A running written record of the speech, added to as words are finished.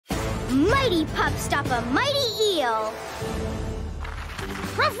Mighty Pups stop a mighty eel.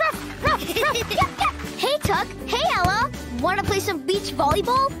 Ruff, ruff, ruff, ruff. Yep, yep. Hey, Tuck. Hey, Ella. Want to play some beach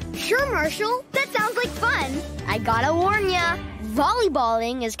volleyball? Sure, Marshall. That sounds like fun. I gotta warn ya.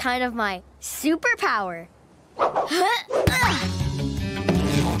 Volleyballing is kind of my superpower.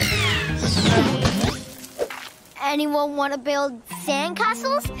 Anyone want to build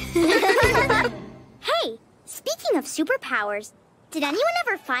sandcastles? Hey, speaking of superpowers, did anyone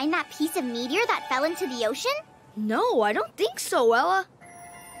ever find that piece of meteor that fell into the ocean? No, I don't think so, Ella.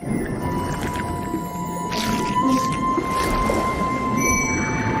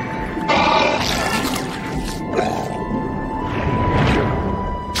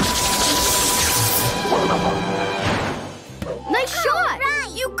 Nice shot!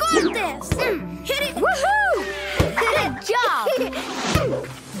 Right. You got this! Hit it! Woohoo! Good job!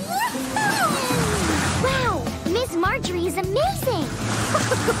 Wow, Miss Marjorie is amazing!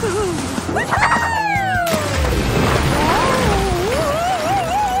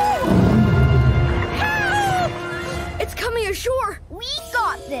 It's coming ashore! We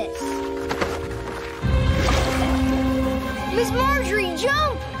got this! Miss Marjorie,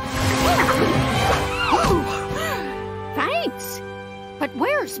 jump! Thanks. But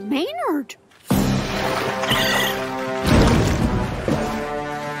where's Maynard?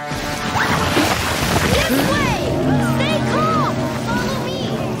 This way! Stay calm! Follow me!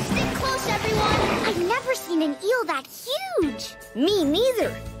 Stick close, everyone! I've never seen an eel that huge! Me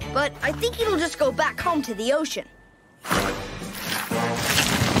neither. But I think it'll just go back home to the ocean.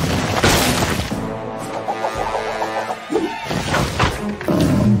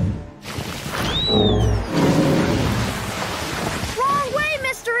 Wrong way,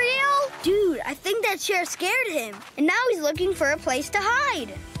 Mr. Eel! Dude, I think that chair scared him, and now he's looking for a place to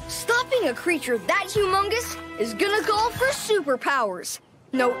hide. Stopping a creature that humongous is gonna call for superpowers.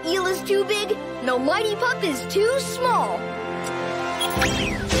 No eel is too big, no mighty pup is too small.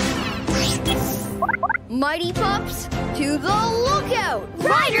 Mighty Pups, to the lookout!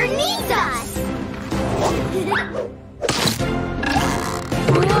 Ryder needs us!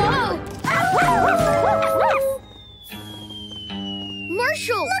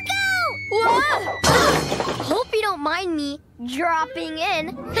 Marshall! Look out! Whoa! Hope you don't mind me dropping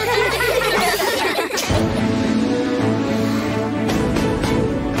in.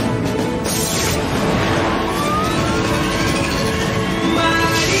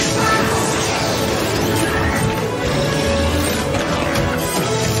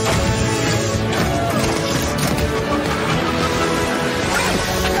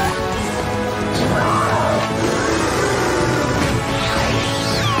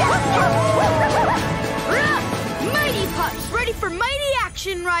 Mighty Pups, ready for mighty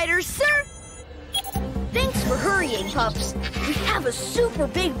action, Riders, sir! Thanks for hurrying, Pups. We have a super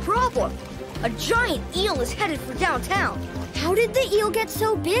big problem. A giant eel is headed for downtown. How did the eel get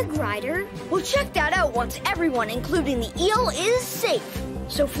so big, Ryder? We'll check that out once everyone, including the eel, is safe.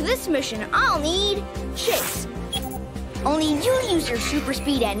 So for this mission, I'll need Chase. Only you use your super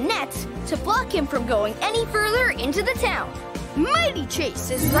speed and nets to block him from going any further into the town. Mighty Chase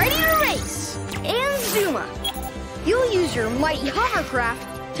is ready to race. And Zuma, you'll use your mighty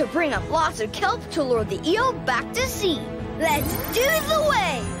hovercraft to bring up lots of kelp to lure the eel back to sea. Let's do the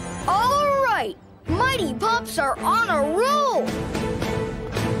way. All right, Mighty Pups are on a roll.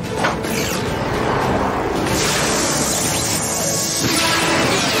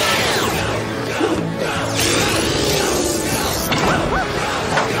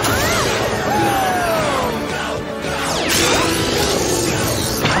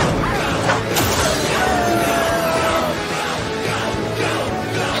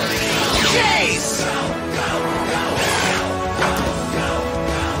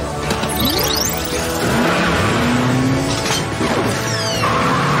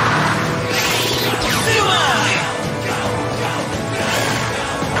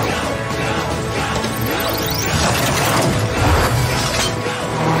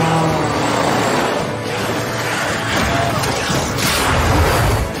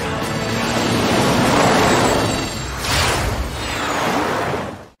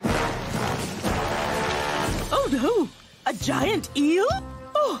 A giant eel?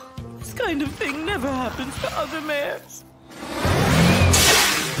 Oh, this kind of thing never happens to other mares.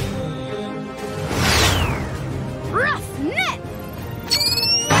 Rough net!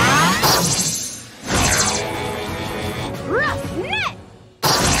 Rough net!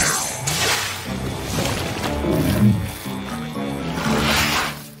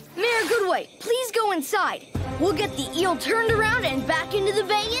 Mayor Goodway, please go inside. We'll get the eel turned around and back into the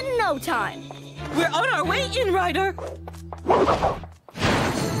bay in no time. We're on our way in, Ryder.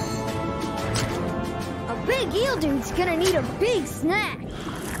 big eel dude's gonna need a big snack.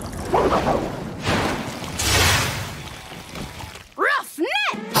 Rough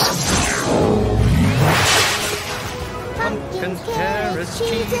net! Pumpkins, carrots,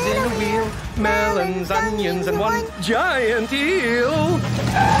 cheese in a wheel, melons, onions, and one giant eel.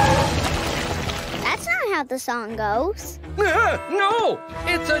 That's not how the song goes. No,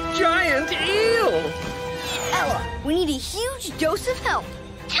 it's a giant eel. Ella, we need a huge dose of help.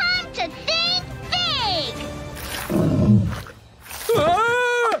 Time to think big!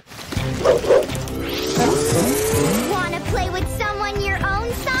 Ah! Wanna play with someone your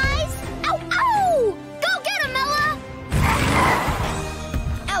own size? Ow, ow! Go get him, Ella!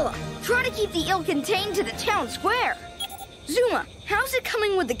 Ella, try to keep the eel contained to the town square. Zuma, how's it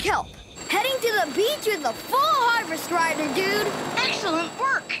coming with the kelp? Heading to the beach with a full harvest rider, dude. Excellent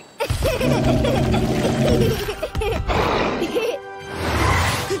work.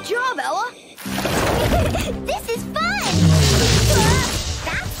 Good job, Ella. This is fun!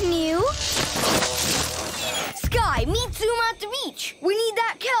 That's new. Sky, meet Zuma at the beach. We need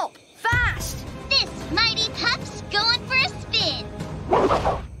that kelp. Fast. This mighty pup's going for a spin.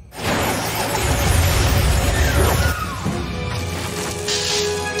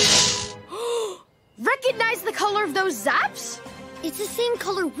 Recognize the color of those zaps? It's the same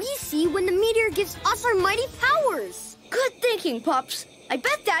color we see when the meteor gives us our mighty powers. Good thinking, Pups. I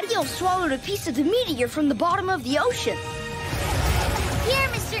bet that eel swallowed a piece of the meteor from the bottom of the ocean. Here,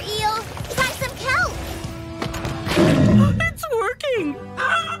 Mr. Eel. Try some kelp. It's working!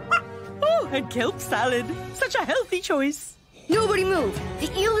 Oh, and kelp salad. Such a healthy choice. Nobody move.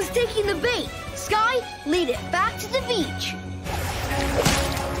 The eel is taking the bait. Sky, lead it back to the beach.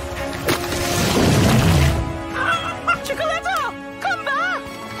 Chocolata! Come back!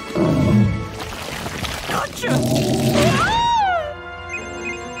 Gotcha!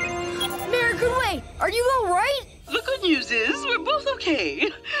 Mayor Goodway, are you all right? The good news is we're both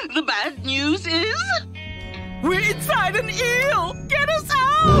okay. The bad news is... We're inside an eel! Get us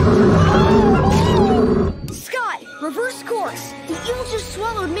out! Sky, reverse course. The eel just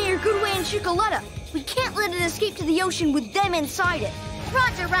swallowed Mayor Goodway and Chocolata. We can't let it escape to the ocean with them inside it.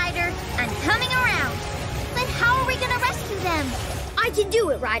 Roger, Ryder. I'm coming around. But how are we gonna rescue them? I can do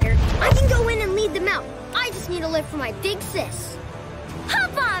it, Ryder. I can go in and lead them out. I just need a lift from my big sis.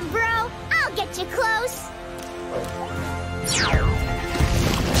 Hop on, bro. I'll get you close.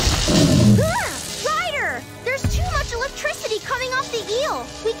 Ryder! There's too much electricity coming off the eel.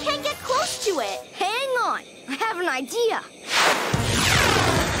 We can't get close to it. Hang on. I have an idea.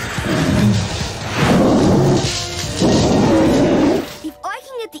 If I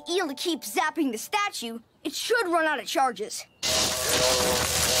can get the eel to keep zapping the statue, it should run out of charges.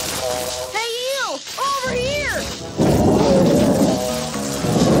 Hey, eel! Over here!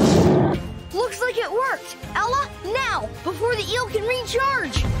 Looks like it worked. Ella, now, before the eel can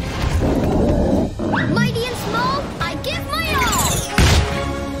recharge. Mighty and small, I give my all.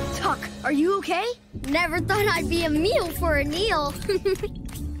 Tuck, are you okay? Never thought I'd be a meal for an eel.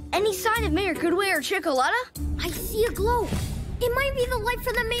 Any sign of Mayor Goodway or Chocolata? I see a glow. It might be the light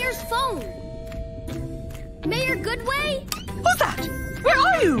for the mayor's phone. Mayor Goodway? Who's that? Where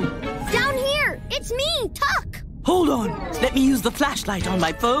are you? Down here. It's me, Tuck. Hold on. Let me use the flashlight on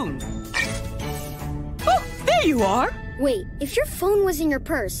my phone. Oh, there you are. Wait, if your phone was in your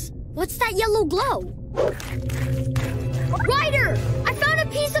purse, what's that yellow glow? Ryder! I found a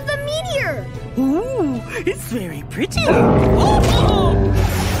piece of the meteor! Ooh, it's very pretty. Oh!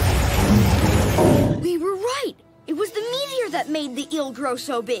 We were right. It was the meteor that made the eel grow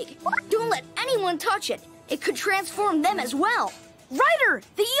so big. Don't let anyone touch it. It could transform them as well. Ryder,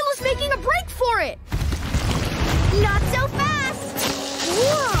 the eel is making a break for it. Not so fast!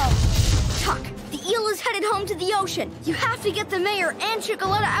 Whoa! Tuck, the eel is headed home to the ocean. You have to get the mayor and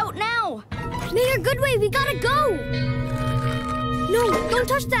Chocolata out now. Mayor Goodway, we gotta go! No, don't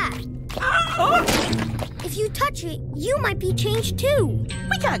touch that! Oh! If you touch it, you might be changed too.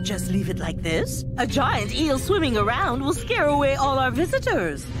 We can't just leave it like this. A giant eel swimming around will scare away all our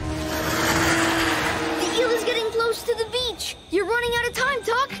visitors. The eel is getting close to the beach. You're running out of time,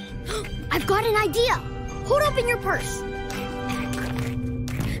 Tuck. I've got an idea. Hold open your purse.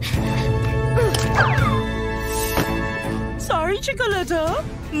 Sorry, Chocolata.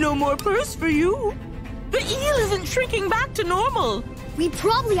 No more purse for you. The eel isn't shrinking back to normal. We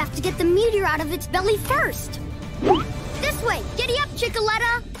probably have to get the meteor out of its belly first. This way. Giddy up,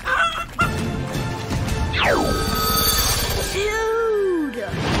 Chocolata. Dude!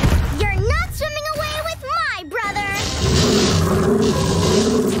 You're not swimming away with my brother.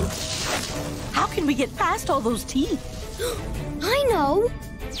 How can we get past all those teeth? I know.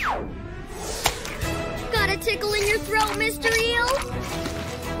 Gotta tickle in your throat, Mr. Eel?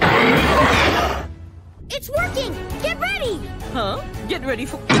 It's working! Get ready! Huh? Get ready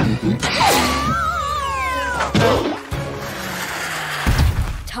for...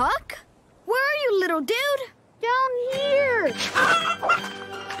 Tuck? Where are you, little dude? Down here!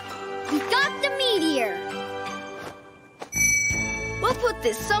 We got the meteor! We'll put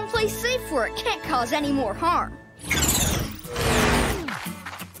this someplace safe where it can't cause any more harm. Be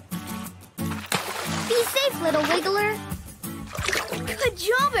safe, little wiggler. Good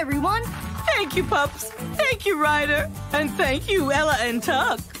job, everyone. Thank you, Pups. Thank you, Ryder. And thank you, Ella and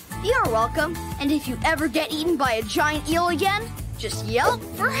Tuck. You're welcome. And if you ever get eaten by a giant eel again, just yell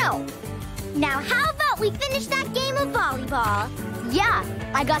for help. Now how about we finish that game of volleyball? Yeah,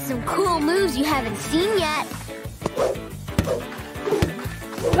 I got some cool moves you haven't seen yet.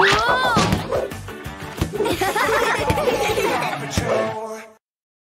 Whoa!